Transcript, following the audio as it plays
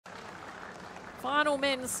Final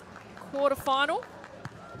men's quarterfinal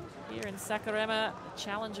here in Saquarema,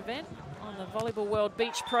 challenge event on the Volleyball World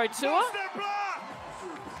Beach Pro Tour.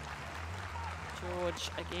 George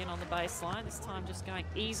again on the baseline, this time just going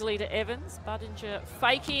easily to Evans. Budinger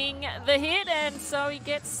faking the hit, and so he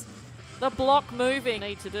gets the block moving.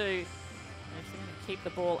 Need to do if they're going to keep the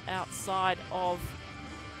ball outside of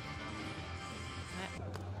that.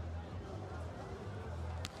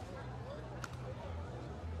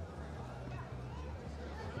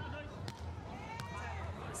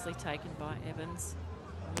 Nicely taken by Evans.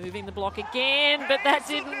 Moving the block again, but that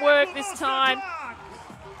didn't work this time.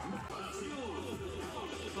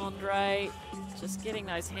 Andre just getting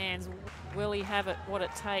those hands. Will he have it what it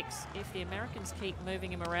takes if the Americans keep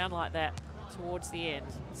moving him around like that towards the end?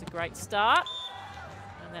 It's a great start,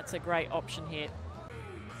 and that's a great option here.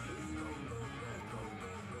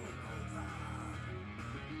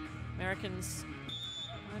 Americans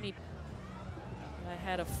only, they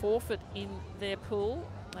had a forfeit in their pool.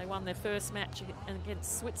 They won their first match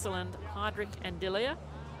against Switzerland, Heydrich and Diller,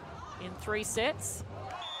 in 3 sets.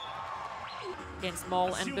 Against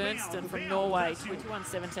Moll and Bernstein from Norway,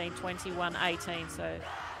 21-17, 21-18, so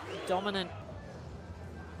dominant.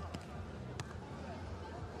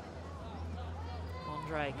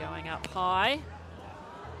 Andre going up high.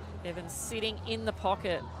 Evans sitting in the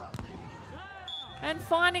pocket. And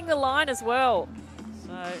finding the line as well.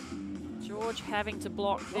 So George having to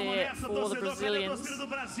block there for the Brazilians.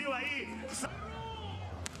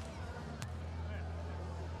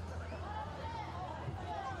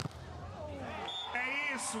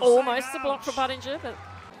 Almost a block for Budinger, but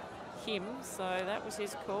him, so that was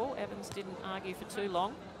his call. Evans didn't argue for too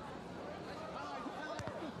long.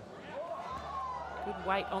 Good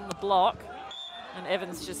weight on the block, and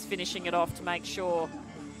Evans just finishing it off to make sure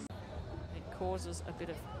it causes a bit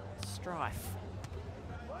of strife.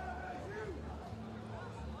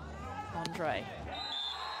 Andre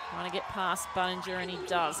trying to get past Budinger, and he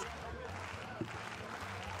does.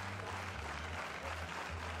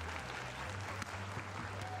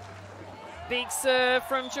 Big serve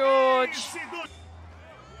from George.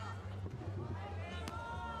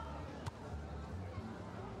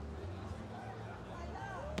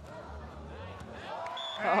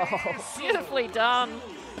 Oh, beautifully done.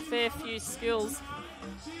 Fair few skills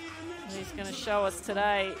he's going to show us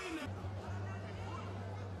today.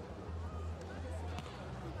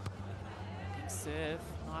 Big serve,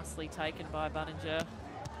 nicely taken by Budinger.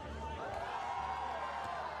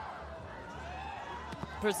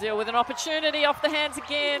 Brazil with an opportunity, off the hands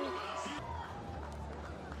again.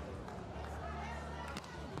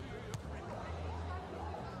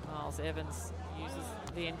 Miles Evans uses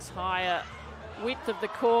the entire width of the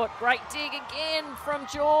court. Great dig again from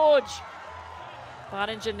George.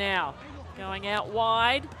 Budinger now going out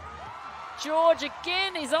wide. George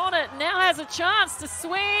again is on it, now has a chance to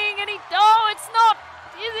swing, and oh, it's not,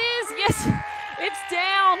 it is, yes, it's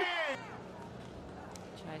down.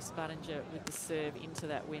 Chase Budinger with the serve into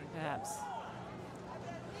that win, perhaps.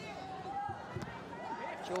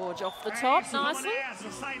 George off the top, nicely.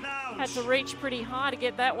 Had to reach pretty high to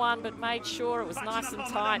get that one, but made sure it was nice and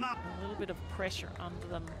tight. A little bit of pressure under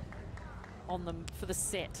them, on them for the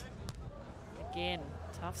set. Again,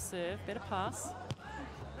 tough serve, better pass.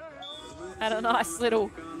 Had a nice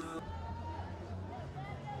little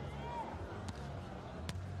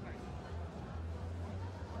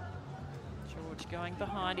going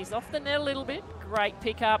behind. He's off the net a little bit. Great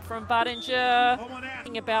pick up from Budinger.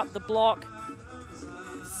 Thinking about the block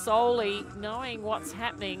solely, knowing what's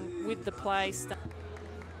happening with the play.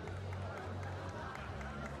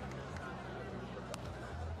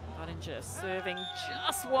 Budinger serving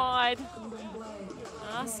just wide.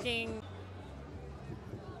 Asking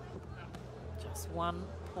just 1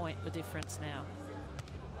 point the difference now.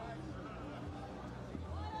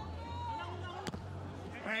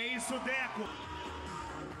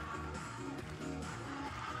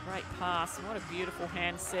 Great pass, and what a beautiful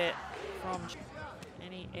hand set from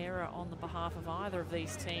any error on the behalf of either of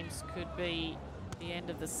these teams could be the end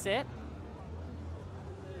of the set.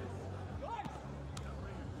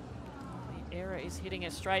 The error is hitting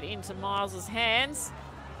it straight into Miles's hands,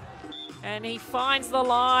 and he finds the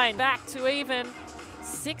line. Back to even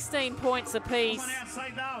 16 points apiece.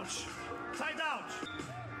 Great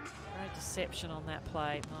deception on that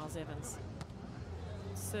play, Miles Evans.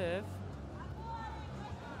 Serve.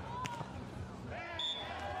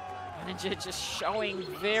 Budinger just showing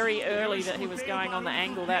very early that he was going on the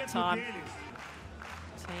angle that time.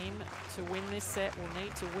 Team to win this set will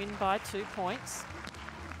need to win by 2 points.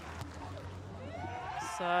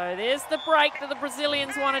 So there's the break that the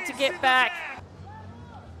Brazilians wanted to get back.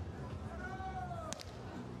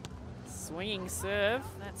 Swinging serve.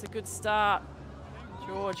 That's a good start.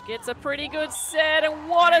 George gets a pretty good set, and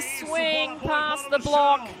what a swing past the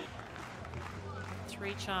block.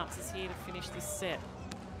 3 chances here to finish this set.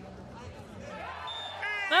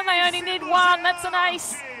 No, they only need 1. That's an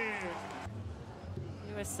ace.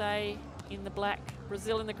 USA in the black,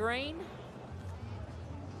 Brazil in the green.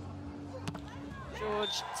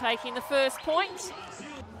 George taking the first point.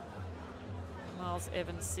 Miles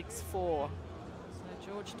Evans 6-4. So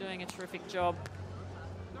George doing a terrific job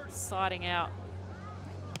siding out.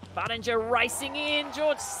 Budinger racing in.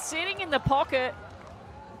 George sitting in the pocket.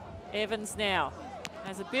 Evans now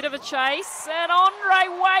has a bit of a chase, and Andre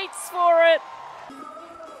waits for it.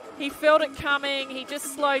 He felt it coming. He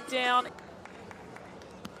just slowed down.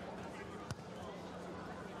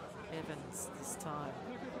 Evans this time.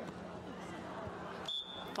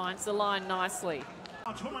 Finds the line nicely.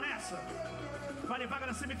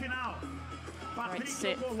 Great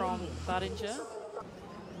set from Budinger.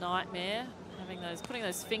 Nightmare. Putting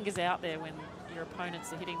those fingers out there when your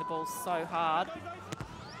opponents are hitting the ball so hard.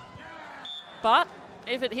 But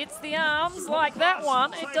if it hits the arms like that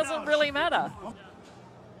one, it doesn't really matter.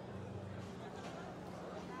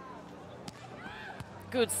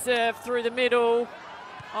 Good serve through the middle.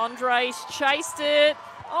 Andre's chased it.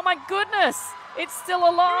 Oh my goodness, it's still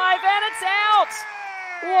alive and it's out.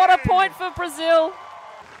 What a point for Brazil.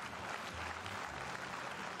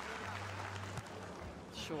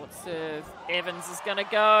 Short serve. Evans is going to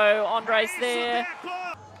go. Andre's there.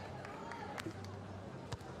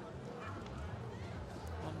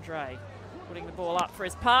 Andre putting the ball up for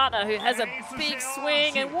his partner, who has a big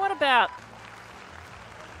swing. And what about...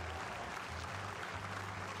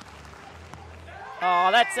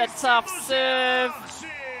 Oh, that's a tough serve.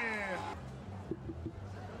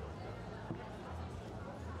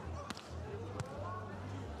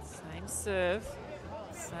 Same serve,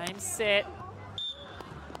 same set.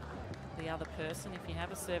 The other person, if you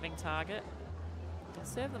have a serving target, you can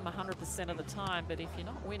serve them 100% of the time, but if you're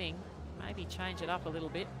not winning, maybe change it up a little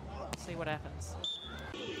bit, see what happens.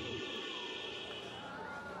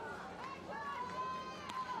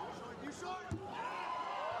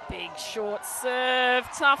 Big short serve,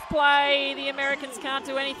 tough play. The Americans can't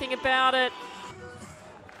do anything about it.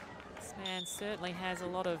 This man certainly has a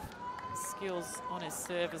lot of skills on his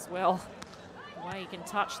serve as well. The way he can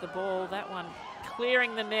touch the ball, that one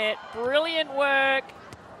clearing the net. Brilliant work.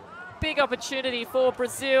 Big opportunity for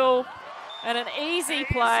Brazil and an easy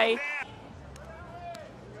play.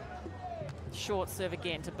 Short serve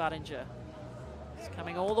again to Budinger. He's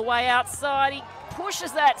coming all the way outside. He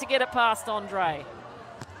pushes that to get it past Andre.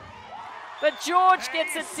 But George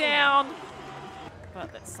gets it down.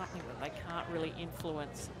 But that's something that they can't really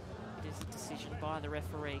influence. It is a decision by the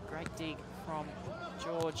referee. Great dig from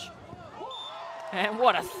George. And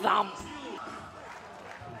what a thump.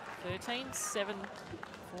 13-7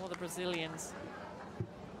 for the Brazilians.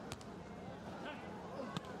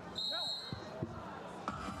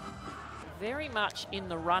 Very much in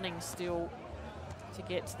the running still to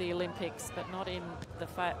get to the Olympics, but not in the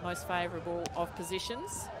most favourable of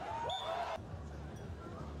positions.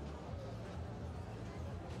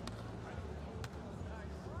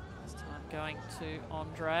 This time going to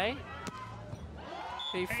Andre,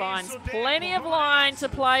 who finds plenty of line to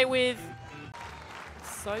play with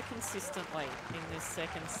so consistently in this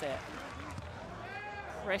second set.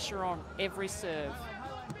 Pressure on every serve.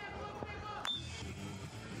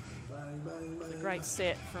 It's a great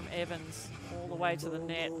set from Evans all the way to the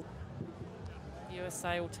net.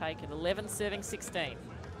 USA will take it 11 serving 16.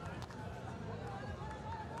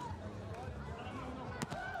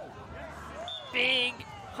 Big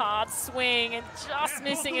hard swing and just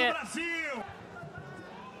missing it.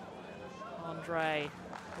 Andre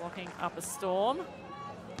blocking up a storm.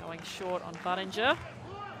 Going short on Budinger.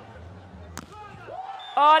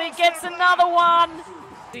 Oh, and he gets another one.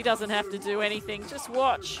 He doesn't have to do anything. Just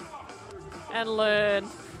watch and learn.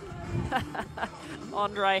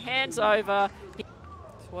 Andre hands over.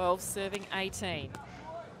 12 serving 18.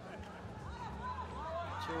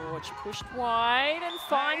 George pushed wide and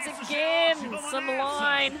finds again some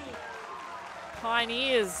line.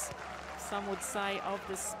 Pioneers, some would say, of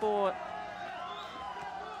the sport.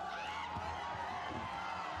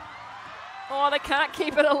 Oh, they can't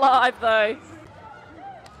keep it alive though.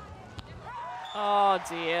 Oh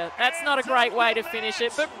dear, that's not a great way to finish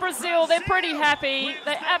it. But Brazil, they're pretty happy.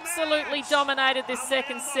 They absolutely dominated this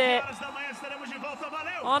second set.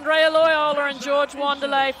 Andre Aloyola and George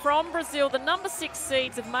Wanderlei from Brazil, the number 6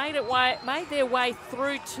 seeds, have made their way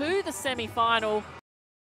through to the semi-final.